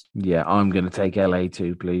Chargers. Yeah, I'm going to take LA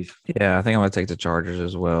too, please. Yeah, I think I'm going to take the Chargers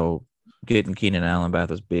as well. Getting Keenan Allen back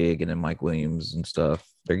is big, and then Mike Williams and stuff.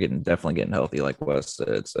 They're definitely getting healthy, like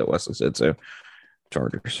Wesley said. So,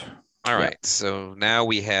 Chargers. All right. So now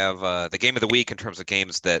we have the game of the week in terms of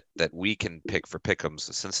games that we can pick for pick'ems.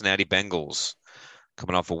 The Cincinnati Bengals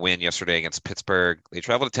coming off a win yesterday against Pittsburgh. They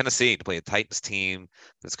travel to Tennessee to play a Titans team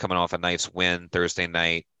that's coming off a nice win Thursday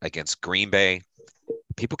night against Green Bay.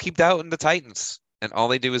 People keep doubting the Titans, and all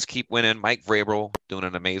they do is keep winning. Mike Vrabel doing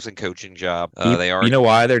an amazing coaching job. They are. You know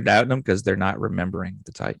why they're doubting them? Because they're not remembering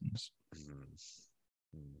the Titans.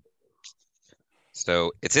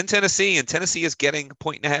 So it's in Tennessee, and Tennessee is getting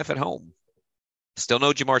 1.5 at home. Still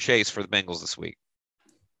no Jamar Chase for the Bengals this week.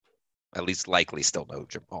 At least likely still no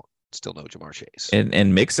Jamar Chase.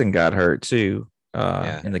 And Mixon got hurt too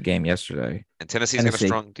in the game yesterday. And Tennessee's got a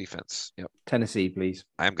strong defense. Yep. Tennessee, please.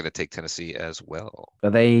 I'm going to take Tennessee as well.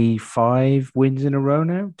 Are they 5 wins in a row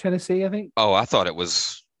now? Tennessee, I think. Oh, I thought it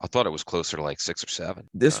was closer to like 6 or 7.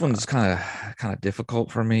 This one's kind of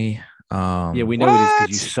difficult for me. Yeah, we know it is because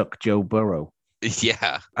you suck Joe Burrow.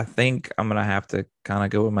 Yeah. I think I'm going to have to kind of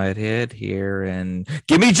go with my head here and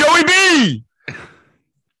give me Joey B!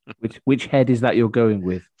 Which head is that you're going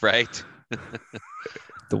with? Right.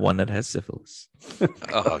 The one that has syphilis.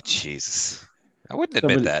 Oh, Jesus. I wouldn't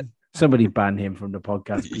admit that. Somebody ban him from the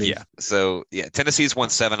podcast, please. Yeah. So, Tennessee's won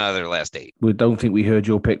 7 out of their last 8. We don't think we heard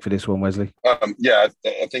your pick for this one, Wesley. I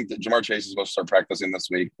think that Jamar Chase is supposed to start practicing this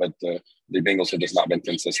week, but the Bengals have just not been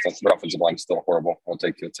consistent. Their offensive line is still horrible. I'll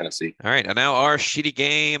take Tennessee. All right. And now our shitty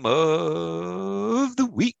game of the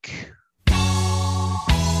week.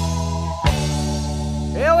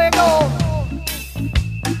 Here we go.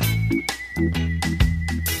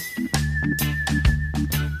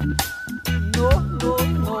 No.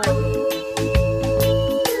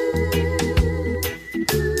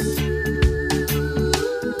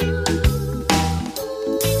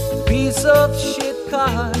 Piece of shit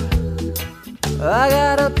car. I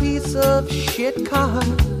got a piece of shit car.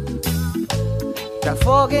 That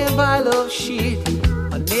fucking pile of shit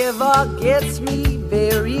never gets me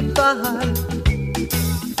very far.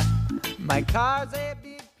 My car's a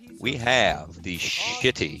big piece. We have the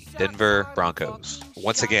shitty Denver Broncos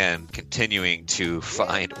once again continuing to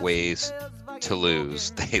find ways to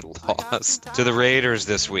lose. They lost to the Raiders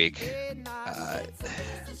this week.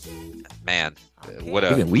 Man,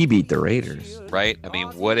 even we beat the Raiders, right? I mean,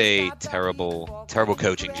 what a terrible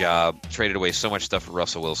coaching job. Traded away so much stuff for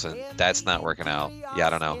Russell Wilson. That's not working out. Yeah, I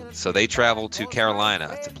don't know. So they traveled to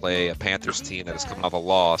Carolina to play a Panthers team that has come off a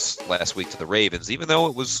loss last week to the Ravens, even though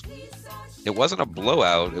it wasn't a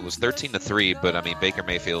blowout. It was 13-3, but I mean, Baker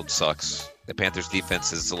Mayfield sucks. The Panthers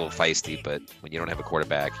defense is a little feisty, but when you don't have a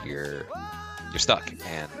quarterback, you're stuck,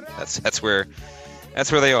 and that's where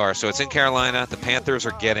they are. So it's in Carolina. The Panthers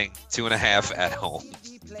are getting 2.5 at home.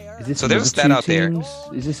 So there's a stat out there.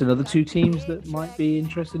 Is this another two teams that might be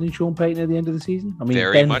interested in Sean Payton at the end of the season? I mean,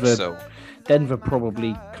 very much so. Denver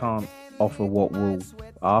probably can't offer what we'll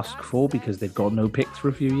ask for because they've got no picks for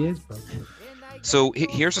a few years. But... So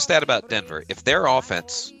here's a stat about Denver. If their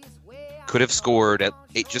offense could have scored at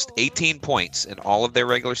just 18 points in all of their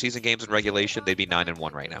regular season games in regulation, they'd be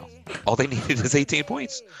 9-1 right now. All they needed is 18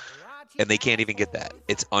 points. And they can't even get that.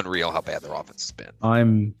 It's unreal how bad their offense has been.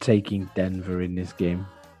 I'm taking Denver in this game.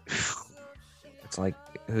 It's like,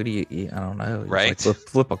 who do you? I don't know. It's right? Like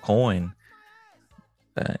flip a coin.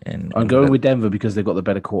 And I'm going with Denver because they've got the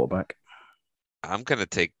better quarterback. I'm going to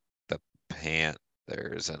take the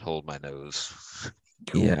Panthers and hold my nose.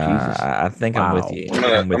 Cool, yeah, I think I'm with you.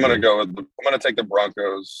 I'm going to take the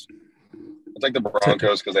Broncos. I'll take the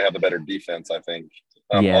Broncos because they have the better defense, I think.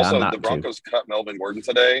 Also, the Broncos cut Melvin Gordon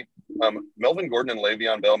today. Melvin Gordon and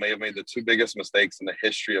Le'Veon Bell may have made the two biggest mistakes in the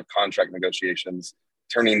history of contract negotiations,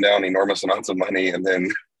 turning down enormous amounts of money and then,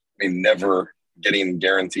 never getting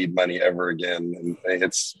guaranteed money ever again. And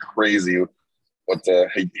it's crazy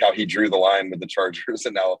how he drew the line with the Chargers,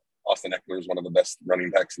 and now Austin Eckler is one of the best running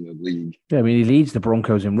backs in the league. Yeah, I mean, he leads the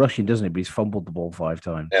Broncos in rushing, doesn't he? But he's fumbled the ball 5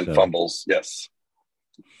 times. And fumbles, yes.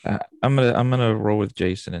 I'm gonna roll with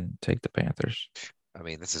Jason and take the Panthers. I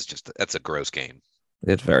mean, that's a gross game.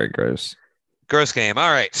 It's very gross. Gross game.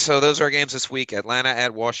 All right. So those are our games this week. Atlanta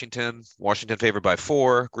at Washington. Washington favored by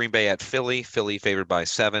 4. Green Bay at Philly. Philly favored by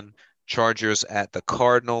 7. Chargers at the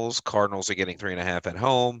Cardinals. Cardinals are getting 3.5 at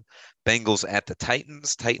home. Bengals at the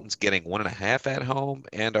Titans. Titans getting 1.5 at home.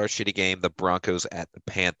 And our shitty game, the Broncos at the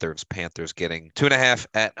Panthers. Panthers getting 2.5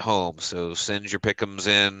 at home. So send your pick'ems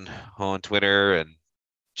in on Twitter, and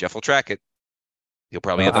Jeff will track it. He'll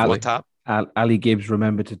probably end up on top. Ali Gibbs,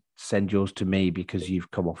 remember to send yours to me because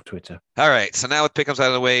you've come off Twitter. All right. So now with pick'ems out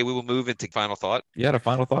of the way, we will move into final thought. You had a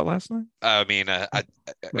final thought last night? I mean,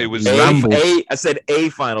 it was I said a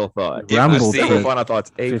final thought. Rambled for final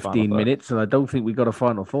thoughts. 15 minutes, and I don't think we got a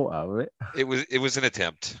final thought out of it. It was an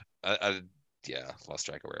attempt. Lost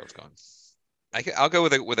track of where I was going. I'll go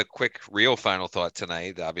with a quick real final thought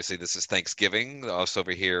tonight. Obviously, this is Thanksgiving. Us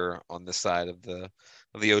over here on this side of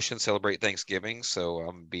the ocean celebrate Thanksgiving. So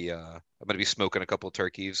I'm gonna be smoking a couple of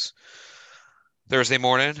turkeys Thursday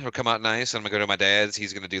morning. It'll come out nice. I'm gonna go to my dad's.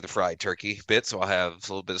 He's gonna do the fried turkey bit. So I'll have a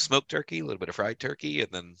little bit of smoked turkey, a little bit of fried turkey,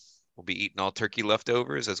 and then we'll be eating all turkey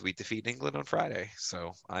leftovers as we defeat England on Friday.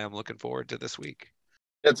 So I am looking forward to this week.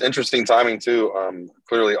 It's interesting timing too.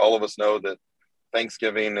 Clearly, all of us know that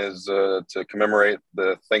Thanksgiving is to commemorate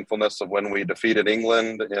the thankfulness of when we defeated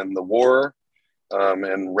England in the war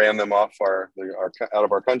and ran them off out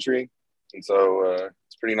of our country. And so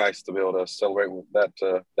it's pretty nice to be able to celebrate with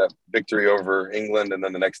that victory over England, and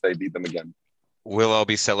then the next day beat them again. We'll all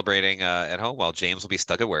be celebrating at home while James will be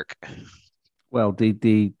stuck at work. Well,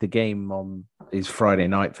 the game is Friday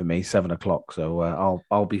night for me, 7:00. So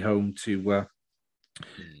I'll be home to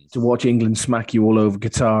watch England smack you all over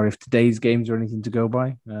Qatar if today's games are anything to go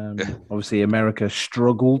by. Obviously, America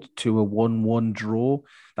struggled to a 1-1 draw.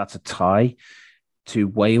 That's a tie to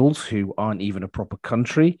Wales, who aren't even a proper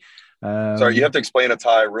country. Sorry, you have to explain a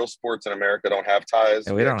tie. Real sports in America don't have ties.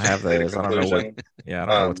 Yeah, we don't have those. I don't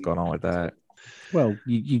know what's going on with that. Well,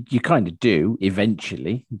 you kind of do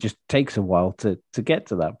eventually. It just takes a while to get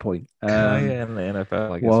to that point. In the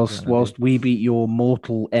NFL, I guess. Whilst we beat your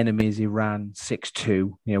mortal enemies Iran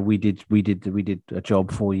 6-2, we did a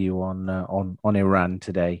job for you on Iran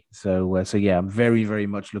today. So yeah, I'm very, very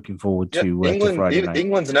much looking forward to Friday night.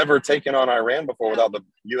 England's never taken on Iran before without the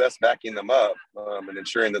U.S. backing them up and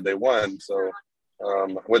ensuring that they won. So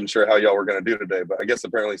I wasn't sure how y'all were going to do today, but I guess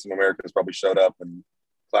apparently some Americans probably showed up and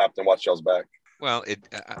clapped and watched y'all's back. Well,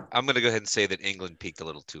 I'm going to go ahead and say that England peaked a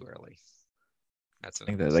little too early. I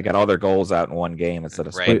think that they got all their goals out in one game instead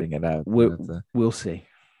of splitting it out. We'll see. We'll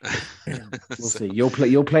see.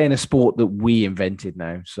 You're playing a sport that we invented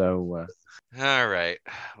now. So, all right.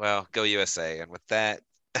 Well, go USA. And with that,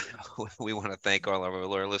 we want to thank all of our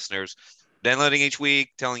loyal listeners downloading each week,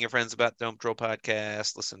 telling your friends about the Dome Patrol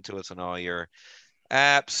podcast, listen to us on all your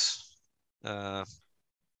apps,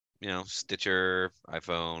 Stitcher,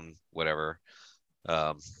 iPhone, whatever.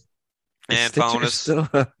 And phone us. Still...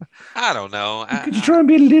 I don't know. Could you try and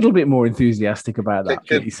be a little bit more enthusiastic about that,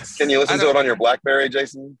 please? Can you listen to it on your BlackBerry,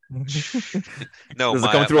 Jason? No. Does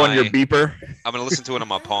it come through on your beeper? I'm going to listen to it on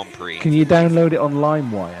my Palm Pre. Can you download it on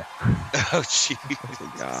LimeWire? Oh, jeez.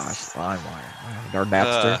 Oh, gosh, LimeWire. Our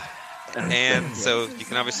Napster. And so you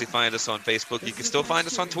can obviously find us on Facebook. You can still find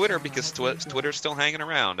us on Twitter because Twitter's still hanging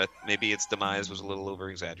around. Maybe its demise was a little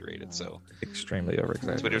over-exaggerated. So extremely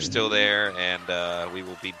over-exaggerated. Twitter's still there, and we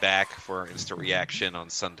will be back for our instant reaction on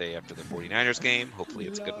Sunday after the 49ers game. Hopefully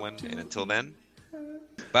it's a good one. And until then,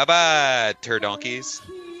 bye-bye, turdonkeys.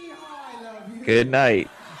 Good night,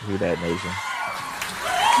 Who Dat Nation.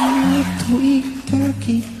 Love to eat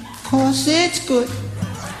turkey, 'cause it's good.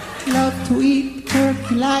 Love to eat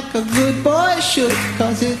turkey like a good boy should,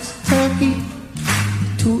 'cause it's turkey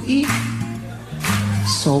to eat.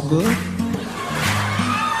 So good.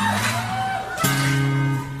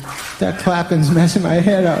 That clapping's messing my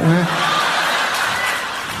head up, man.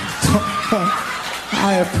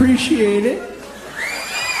 I appreciate it.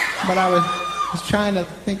 But I was trying to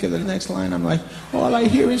think of the next line. I'm like, all I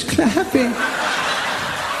hear is clapping.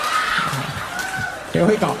 Here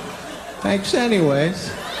we go. Thanks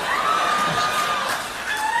anyways.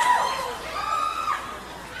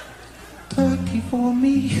 Turkey for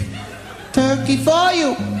me, turkey for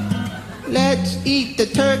you. Let's eat the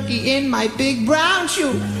turkey in my big brown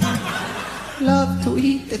shoe. Love to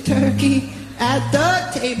eat the turkey at the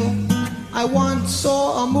table. I once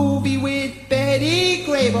saw a movie with Betty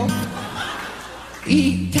Grable.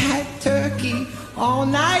 Eat that turkey all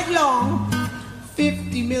night long.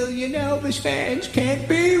 50 million Elvis fans can't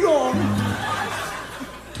be wrong.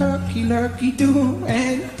 Turkey lurkey do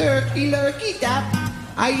and turkey lurkey dap.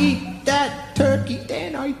 I eat that turkey,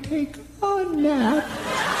 then I take a nap.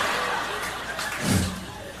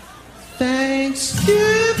 Thanksgiving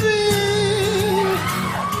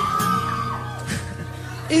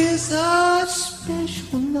is a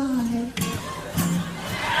special night.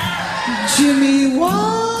 Jimmy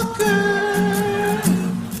Walker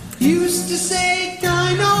used to say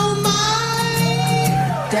dynamite.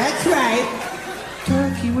 That's right.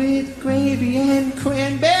 Turkey with gravy and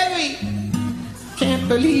cranberry. Can't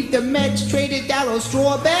believe the Mets traded Darryl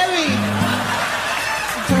Strawberry.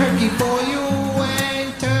 Turkey for you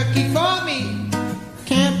and turkey for me.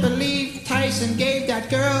 Can't believe Tyson gave that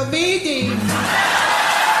girl BD.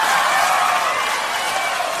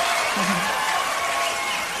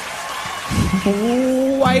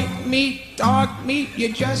 White meat, dark meat,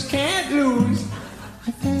 you just can't lose.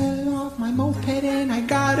 I fell off my moped and I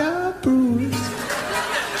got a bruise.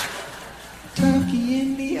 Turkey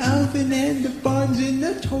in the oven and the buns in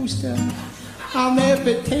the toaster. I'll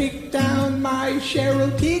never take down my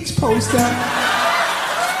Cheryl Teagues poster.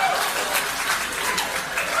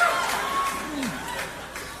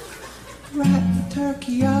 Wrap the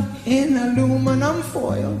turkey up in aluminum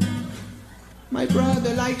foil. My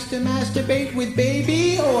brother likes to masturbate with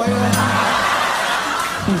baby oil.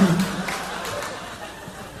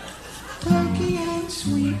 Turkey and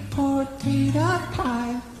sweet potato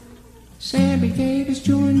pie. Sammy Davis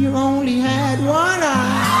Jr. only had one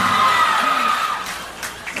eye.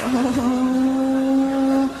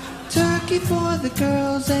 Oh, turkey for the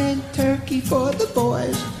girls and turkey for the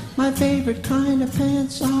boys. My favorite kind of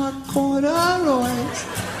pants are corduroys.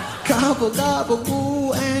 Gobble, gobble,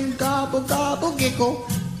 goo, and gobble, gobble, giggle.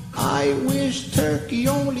 I wish turkey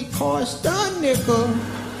only cost a nickel.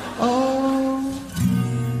 Oh,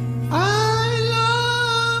 I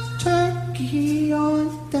love turkey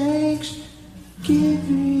on Thanksgiving.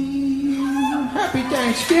 Happy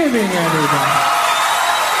Thanksgiving, everybody.